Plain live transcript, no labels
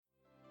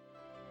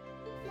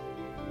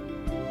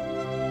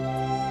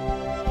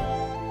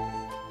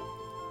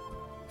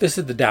This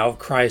is the Tao of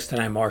Christ,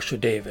 and I'm Marshall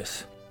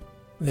Davis.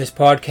 In this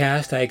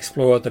podcast, I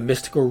explore the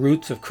mystical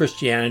roots of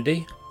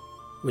Christianity,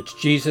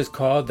 which Jesus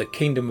called the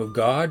Kingdom of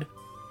God,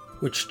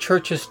 which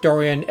church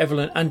historian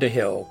Evelyn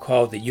Underhill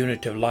called the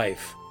Unitive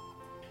Life,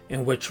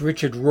 and which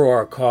Richard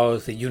Rohr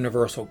calls the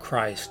Universal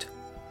Christ,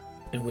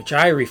 and which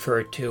I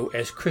refer to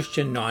as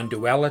Christian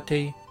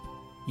non-duality,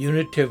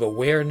 unitive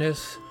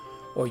awareness,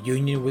 or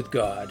union with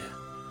God.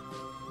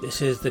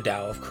 This is the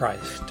Tao of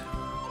Christ.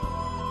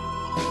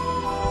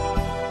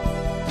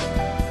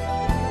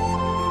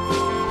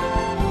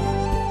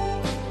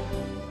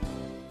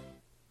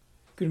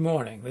 Good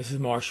morning, this is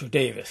Marshall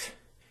Davis.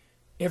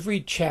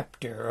 Every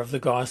chapter of the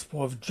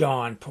Gospel of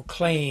John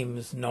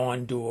proclaims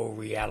non-dual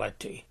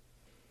reality.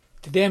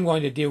 Today I'm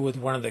going to deal with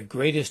one of the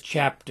greatest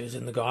chapters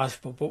in the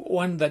Gospel, but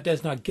one that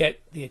does not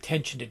get the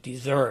attention it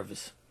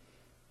deserves.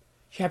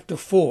 Chapter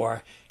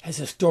 4 has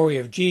a story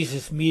of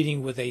Jesus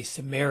meeting with a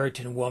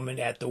Samaritan woman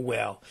at the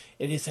well.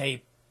 It is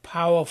a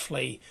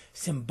powerfully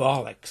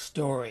symbolic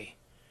story.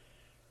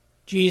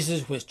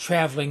 Jesus was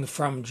traveling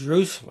from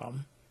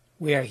Jerusalem,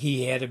 where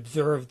he had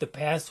observed the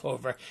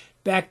Passover,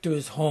 back to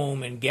his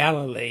home in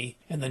Galilee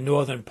in the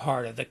northern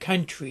part of the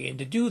country. And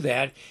to do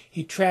that,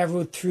 he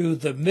traveled through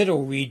the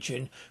middle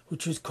region,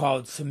 which was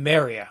called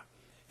Samaria.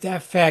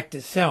 That fact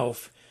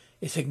itself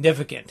is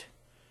significant.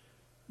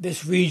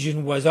 This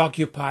region was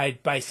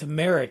occupied by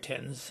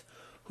Samaritans,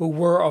 who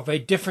were of a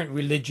different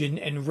religion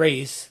and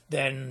race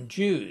than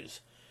Jews.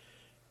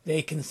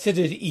 They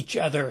considered each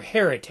other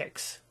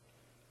heretics.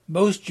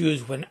 Most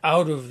Jews went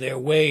out of their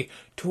way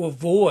to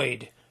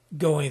avoid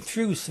going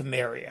through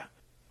Samaria.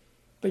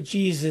 But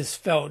Jesus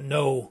felt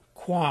no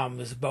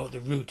qualms about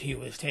the route he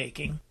was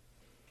taking.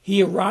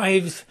 He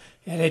arrives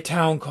at a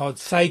town called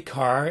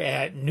Sychar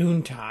at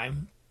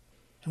noontime,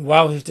 and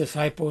while his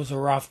disciples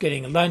are off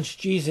getting lunch,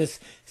 Jesus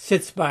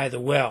sits by the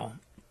well.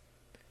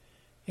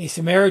 A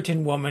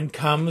Samaritan woman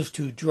comes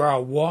to draw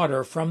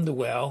water from the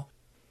well,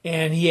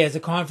 and he has a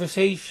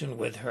conversation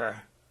with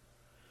her.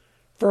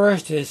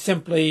 First is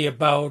simply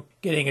about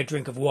getting a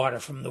drink of water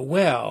from the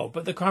well,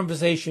 but the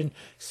conversation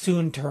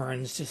soon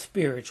turns to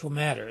spiritual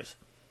matters.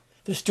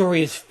 The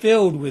story is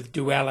filled with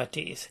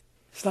dualities.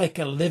 It's like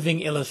a living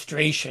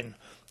illustration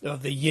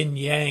of the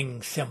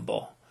yin-yang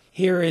symbol.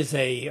 Here is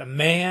a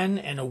man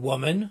and a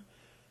woman,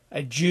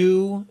 a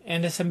Jew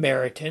and a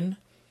Samaritan,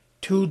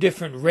 two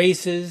different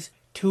races,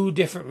 two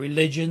different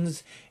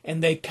religions,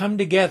 and they come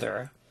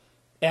together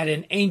at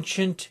an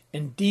ancient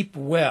and deep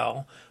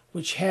well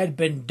which had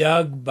been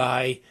dug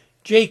by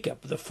Jacob,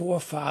 the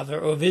forefather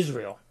of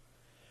Israel.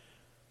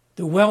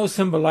 The well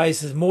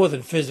symbolizes more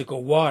than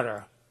physical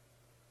water.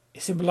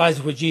 It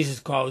symbolizes what Jesus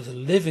calls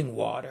living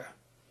water.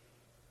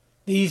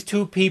 These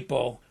two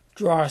people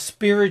draw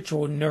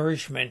spiritual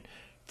nourishment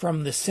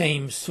from the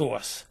same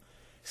source,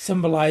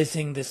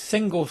 symbolizing the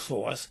single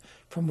source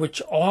from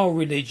which all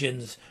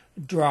religions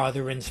draw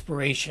their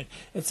inspiration.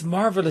 It's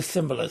marvelous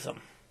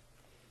symbolism.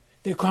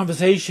 Their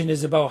conversation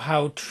is about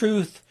how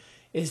truth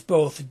is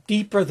both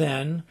deeper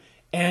than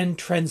and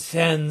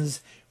transcends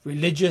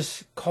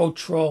religious,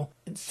 cultural,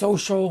 and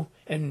social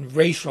and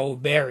racial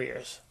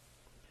barriers.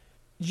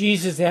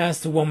 Jesus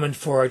asked the woman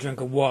for a drink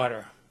of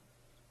water.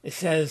 It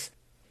says,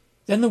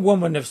 "Then the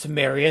woman of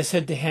Samaria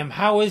said to him,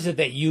 'How is it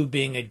that you,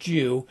 being a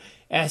Jew,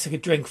 ask a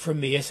drink from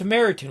me, a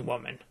Samaritan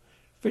woman?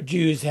 For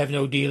Jews have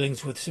no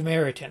dealings with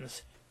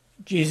Samaritans.'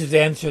 Jesus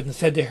answered and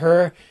said to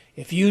her,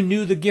 'If you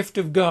knew the gift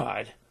of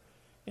God,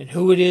 and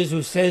who it is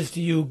who says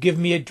to you, "Give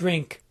me a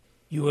drink,"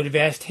 you would have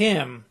asked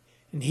him,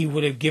 and he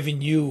would have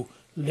given you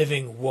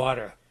living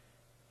water.'"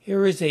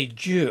 Here is a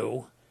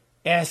Jew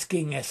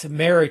asking a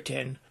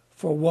Samaritan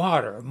for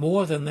water.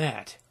 More than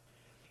that,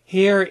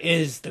 here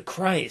is the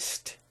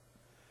Christ,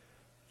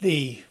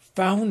 the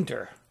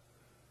founder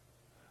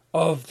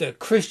of the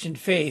Christian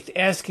faith,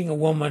 asking a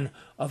woman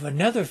of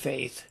another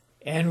faith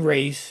and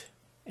race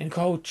and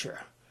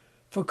culture.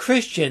 For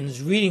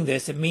Christians reading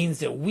this, it means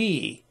that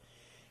we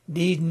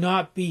need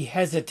not be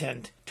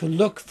hesitant to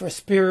look for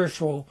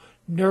spiritual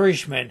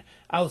nourishment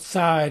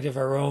outside of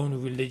our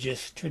own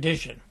religious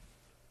tradition.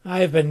 I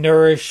have been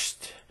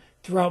nourished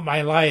throughout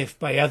my life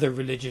by other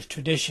religious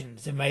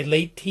traditions. In my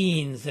late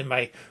teens and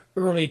my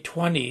early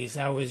 20s,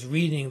 I was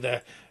reading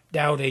the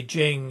Tao Te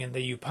Ching and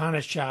the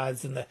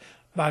Upanishads and the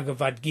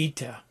Bhagavad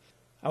Gita.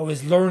 I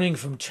was learning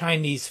from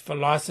Chinese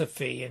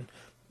philosophy and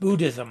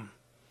Buddhism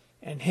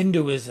and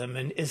Hinduism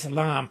and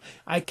Islam.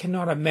 I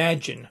cannot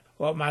imagine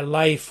what my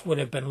life would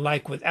have been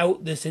like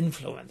without this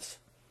influence.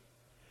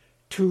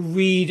 To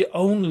read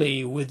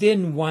only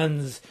within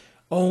one's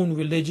own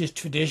religious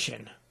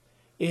tradition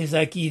is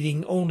like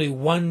eating only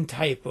one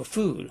type of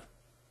food.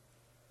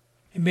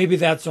 And maybe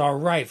that's all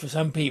right for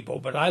some people,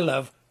 but I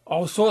love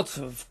all sorts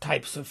of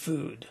types of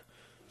food.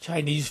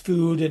 Chinese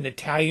food and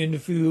Italian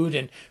food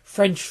and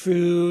French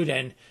food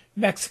and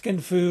Mexican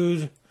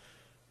food.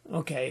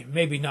 Okay,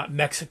 maybe not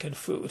Mexican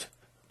food,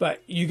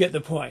 but you get the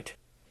point.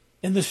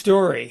 In the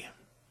story,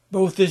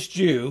 both this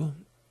Jew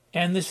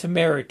and the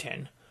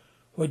Samaritan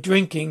were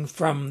drinking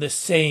from the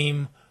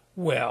same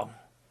well.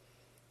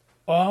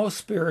 All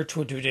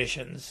spiritual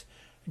traditions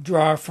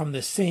draw from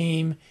the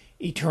same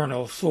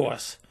eternal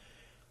source,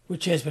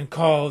 which has been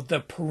called the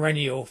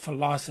perennial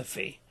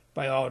philosophy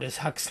by Aldous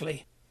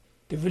Huxley.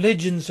 The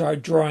religions are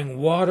drawing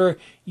water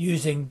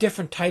using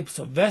different types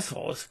of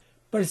vessels,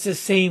 but it's the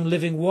same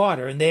living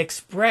water, and they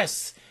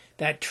express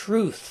that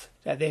truth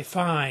that they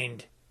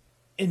find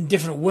in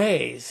different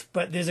ways,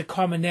 but there's a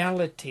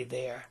commonality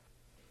there.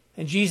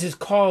 And Jesus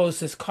calls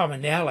this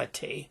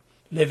commonality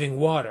living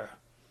water.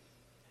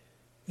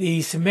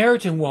 The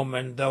Samaritan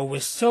woman, though,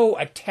 was so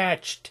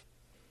attached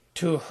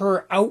to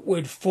her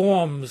outward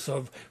forms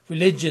of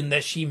religion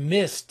that she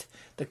missed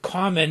the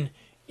common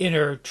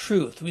inner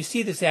truth. We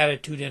see this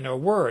attitude in her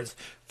words.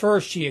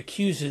 First, she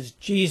accuses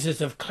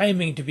Jesus of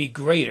claiming to be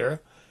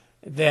greater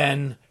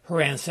than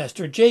her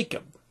ancestor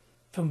Jacob,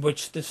 from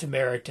which the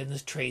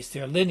Samaritans trace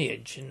their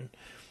lineage. And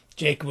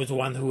Jacob was the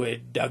one who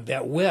had dug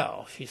that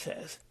well, she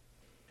says.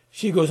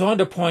 She goes on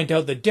to point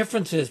out the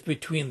differences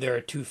between their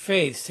two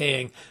faiths,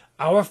 saying,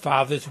 "Our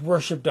fathers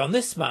worshipped on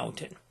this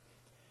mountain,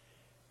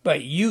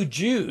 but you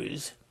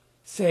Jews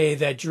say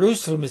that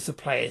Jerusalem is the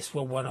place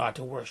where one ought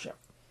to worship."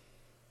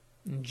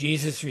 And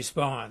Jesus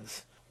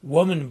responds,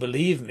 "Woman,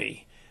 believe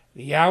me,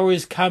 the hour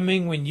is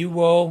coming when you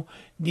will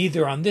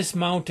neither on this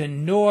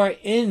mountain nor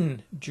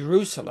in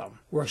Jerusalem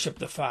worship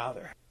the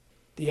Father.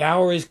 The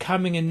hour is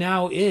coming, and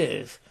now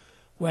is,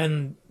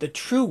 when the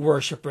true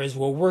worshippers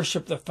will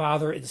worship the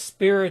Father in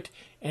spirit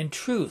and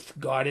truth.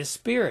 God is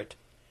spirit,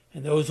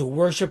 and those who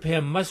worship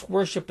him must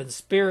worship in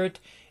spirit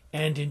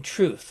and in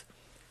truth."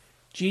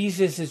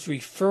 Jesus is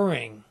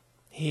referring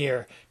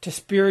here to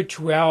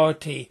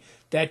spirituality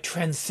that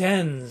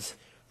transcends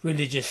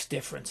religious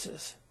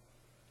differences.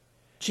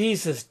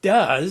 Jesus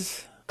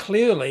does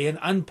clearly and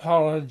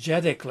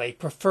unapologetically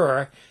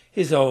prefer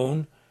his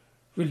own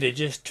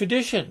religious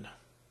tradition.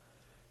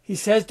 He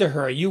says to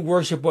her, "You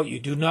worship what you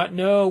do not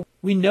know.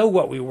 We know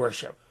what we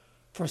worship,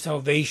 for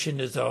salvation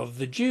is of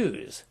the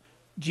Jews."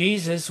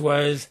 Jesus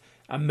was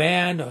a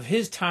man of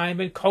his time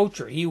and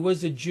culture. He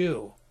was a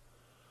Jew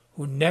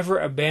who never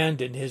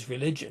abandoned his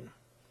religion.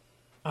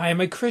 I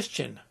am a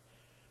Christian.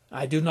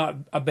 I do not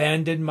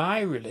abandon my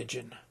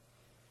religion.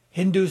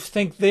 Hindus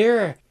think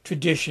their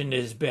tradition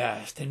is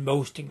best and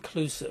most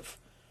inclusive.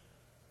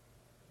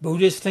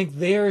 Buddhists think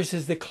theirs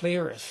is the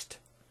clearest.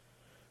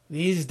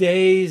 These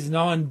days,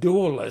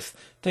 non-dualists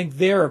think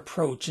their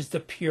approach is the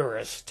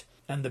purest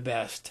and the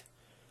best.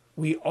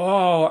 We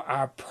all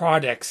are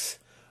products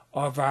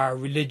of our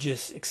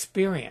religious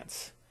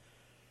experience.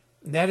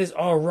 And that is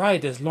all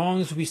right as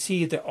long as we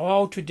see that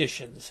all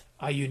traditions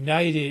are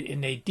united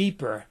in a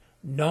deeper,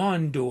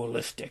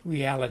 non-dualistic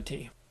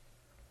reality.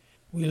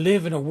 We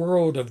live in a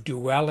world of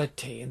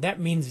duality, and that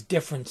means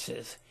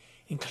differences,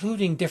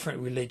 including different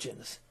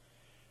religions.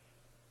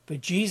 But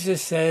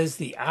Jesus says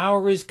the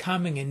hour is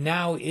coming, and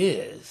now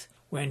is,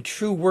 when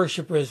true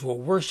worshipers will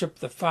worship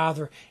the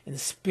Father in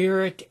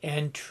spirit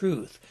and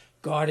truth.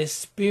 God is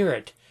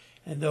spirit,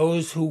 and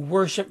those who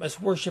worship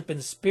must worship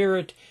in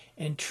spirit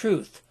and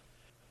truth.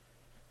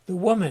 The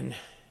woman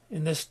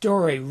in the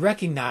story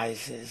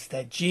recognizes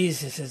that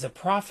Jesus is a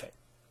prophet.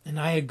 And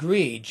I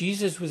agree,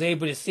 Jesus was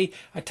able to see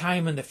a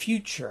time in the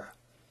future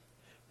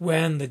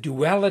when the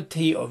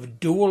duality of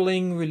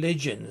dueling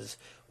religions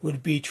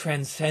would be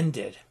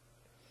transcended.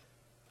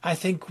 I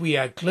think we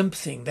are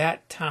glimpsing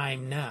that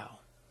time now.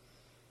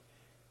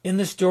 In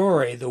the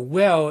story, the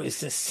well is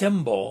the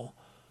symbol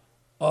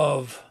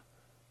of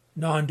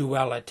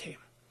non-duality.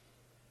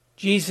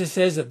 Jesus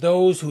says that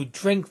those who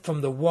drink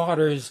from the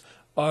waters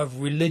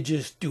of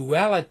religious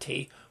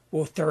duality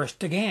will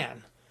thirst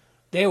again.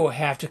 They will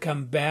have to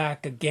come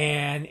back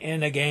again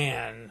and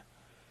again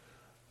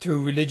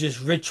through religious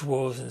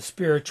rituals and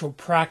spiritual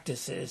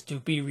practices to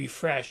be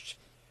refreshed.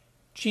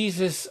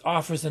 Jesus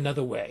offers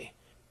another way.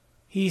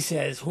 He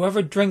says,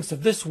 "Whoever drinks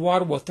of this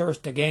water will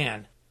thirst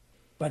again,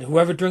 but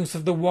whoever drinks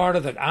of the water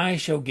that I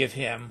shall give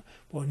him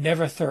will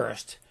never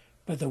thirst,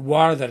 but the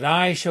water that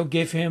I shall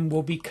give him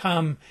will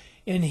become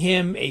in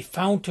him a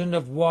fountain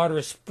of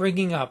water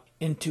springing up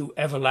into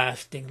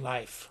everlasting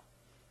life."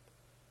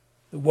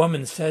 The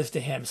woman says to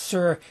him,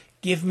 "Sir,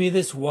 give me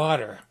this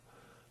water,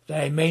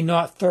 that I may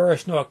not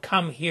thirst nor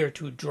come here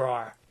to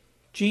draw."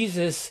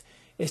 Jesus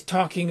is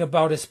talking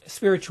about a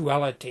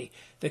spirituality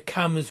that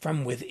comes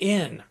from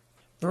within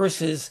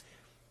versus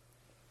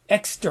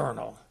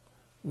external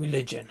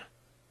religion.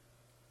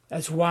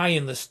 That's why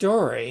in the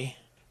story,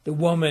 the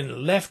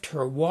woman left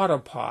her water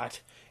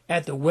pot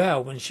at the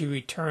well when she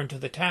returned to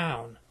the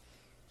town.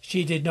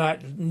 She did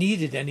not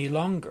need it any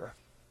longer.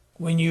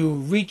 When you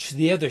reach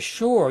the other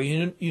shore,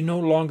 you no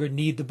longer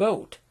need the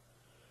boat.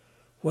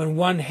 When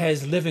one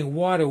has living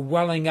water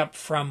welling up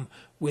from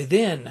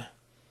within,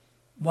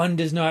 one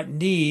does not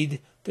need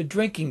the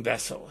drinking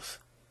vessels,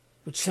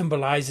 which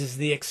symbolizes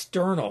the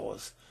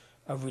externals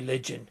of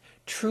religion.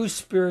 True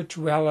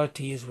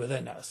spirituality is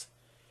within us.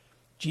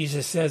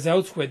 Jesus says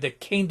elsewhere, the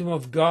kingdom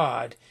of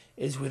God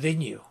is within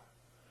you.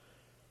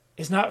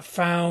 It's not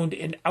found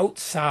in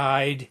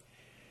outside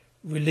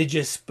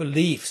religious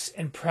beliefs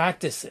and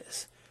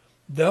practices.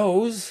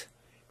 Those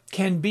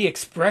can be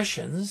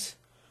expressions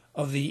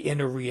of the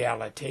inner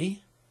reality.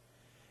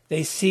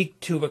 They seek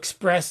to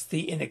express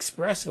the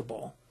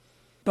inexpressible.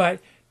 But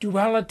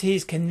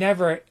dualities can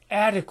never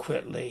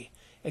adequately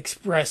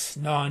express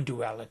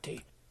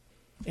non-duality.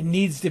 It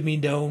needs to be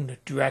known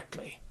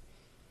directly.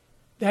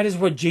 That is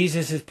what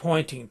Jesus is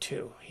pointing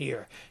to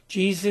here.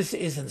 Jesus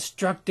is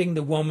instructing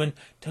the woman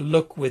to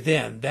look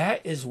within.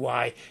 That is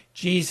why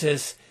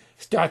Jesus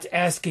starts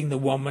asking the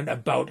woman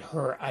about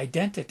her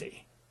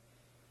identity.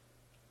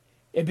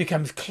 It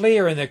becomes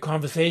clear in their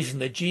conversation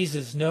that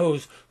Jesus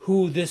knows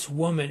who this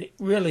woman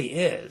really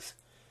is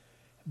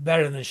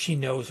better than she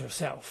knows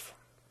herself.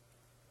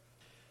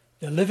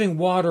 The living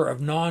water of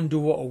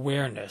non-dual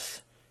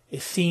awareness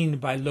is seen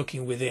by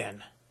looking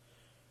within.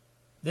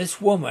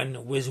 This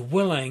woman was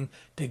willing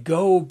to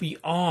go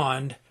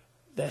beyond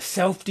the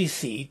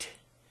self-deceit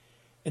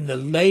and the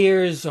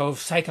layers of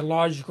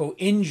psychological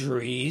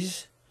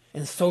injuries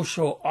and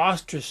social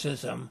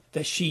ostracism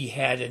that she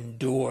had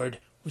endured,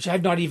 which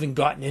I've not even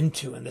gotten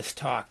into in this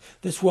talk.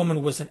 This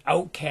woman was an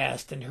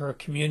outcast in her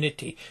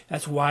community.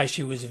 That's why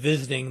she was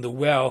visiting the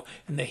well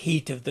in the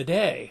heat of the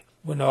day,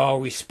 when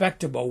all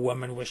respectable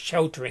women were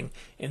sheltering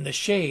in the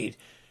shade.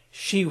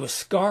 She was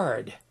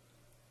scarred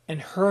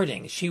and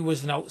hurting. She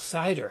was an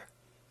outsider.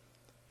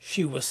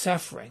 She was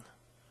suffering.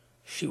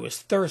 She was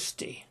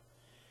thirsty.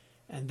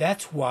 And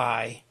that's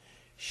why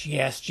she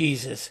asked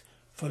Jesus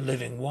for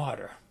living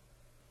water.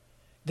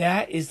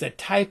 That is the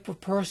type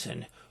of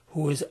person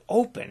who is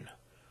open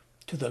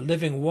to the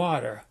living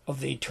water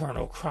of the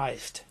eternal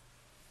Christ.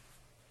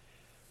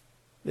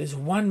 There's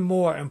one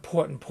more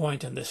important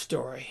point in this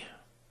story.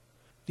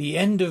 The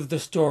end of the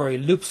story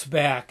loops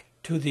back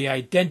to the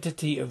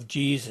identity of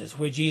Jesus,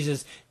 where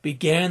Jesus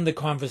began the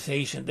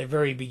conversation at the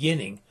very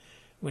beginning,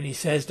 when he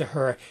says to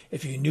her,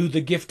 if you knew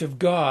the gift of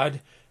God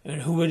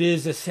and who it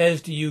is that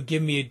says to you,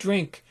 give me a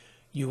drink,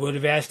 you would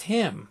have asked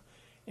him,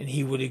 and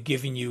he would have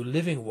given you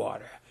living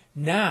water.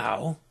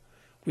 Now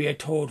we are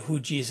told who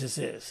Jesus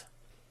is.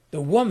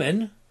 The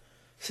woman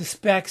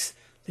suspects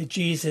that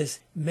Jesus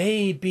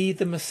may be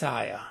the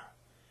Messiah,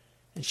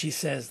 and she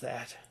says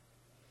that.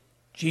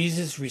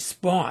 Jesus'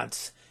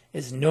 response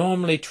is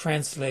normally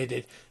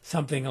translated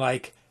something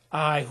like,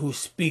 I who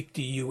speak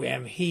to you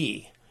am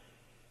he.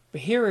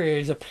 But here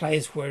is a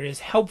place where it is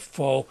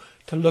helpful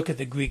to look at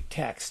the Greek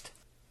text.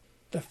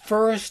 The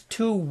first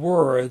two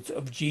words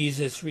of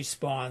Jesus'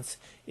 response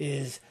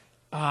is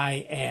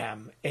I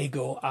am,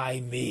 ego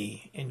I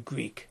me in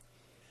Greek.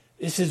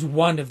 This is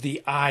one of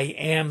the I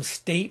am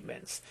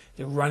statements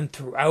that run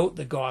throughout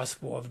the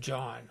Gospel of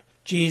John.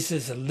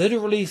 Jesus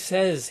literally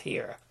says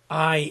here,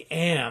 I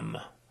am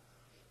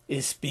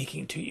is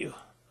speaking to you.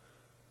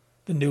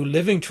 The New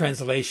Living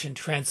Translation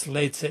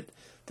translates it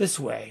this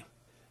way.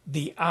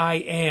 The I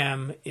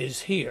am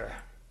is here.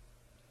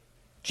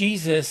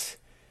 Jesus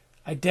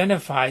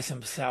identifies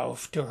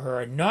himself to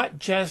her not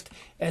just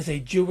as a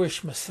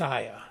Jewish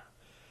Messiah,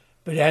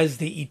 but as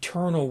the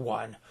Eternal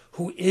One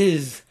who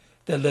is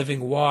the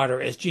living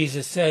water. As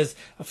Jesus says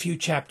a few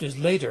chapters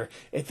later,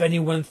 if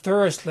anyone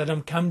thirsts, let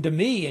him come to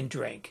me and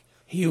drink.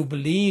 He who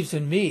believes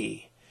in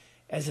me,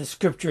 as the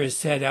scripture has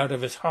said, out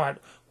of his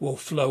heart will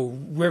flow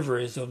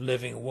rivers of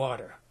living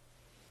water.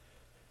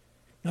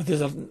 Now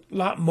there's a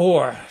lot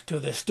more to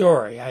the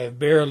story. I have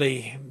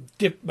barely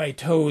dipped my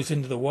toes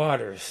into the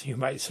waters, you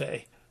might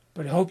say.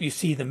 But I hope you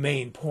see the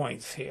main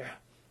points here.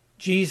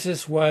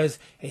 Jesus was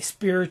a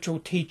spiritual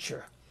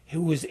teacher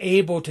who was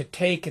able to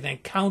take an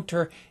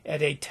encounter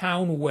at a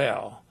town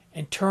well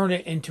and turn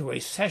it into a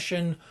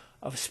session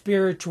of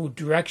spiritual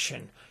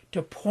direction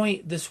to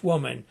point this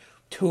woman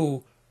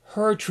to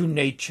her true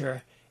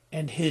nature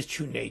and his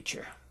true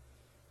nature.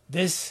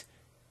 This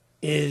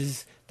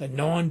is the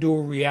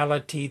non-dual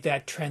reality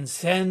that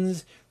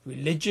transcends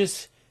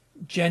religious,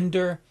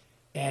 gender,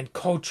 and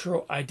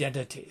cultural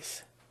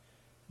identities.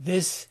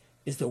 This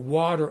is the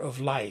water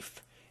of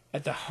life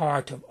at the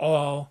heart of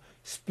all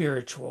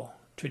spiritual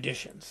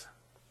traditions.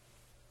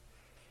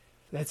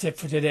 That's it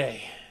for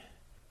today.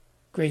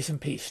 Grace and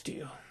peace to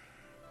you.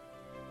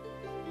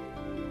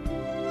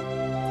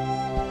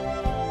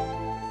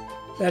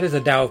 That is the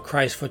Tao of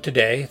Christ for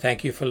today.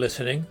 Thank you for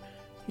listening.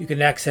 You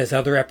can access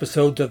other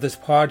episodes of this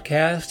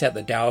podcast at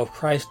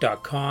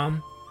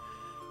thedaoofchrist.com.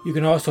 You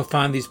can also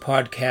find these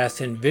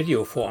podcasts in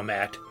video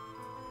format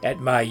at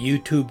my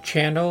YouTube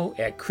channel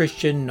at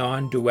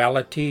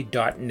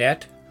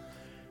christiannonduality.net.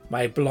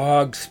 My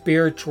blog,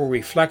 Spiritual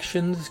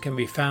Reflections, can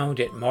be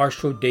found at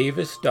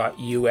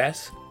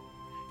marshalldavis.us.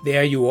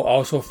 There you will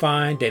also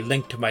find a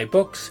link to my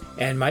books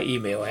and my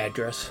email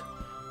address.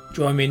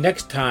 Join me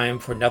next time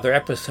for another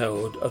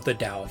episode of the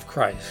Tao of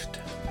Christ.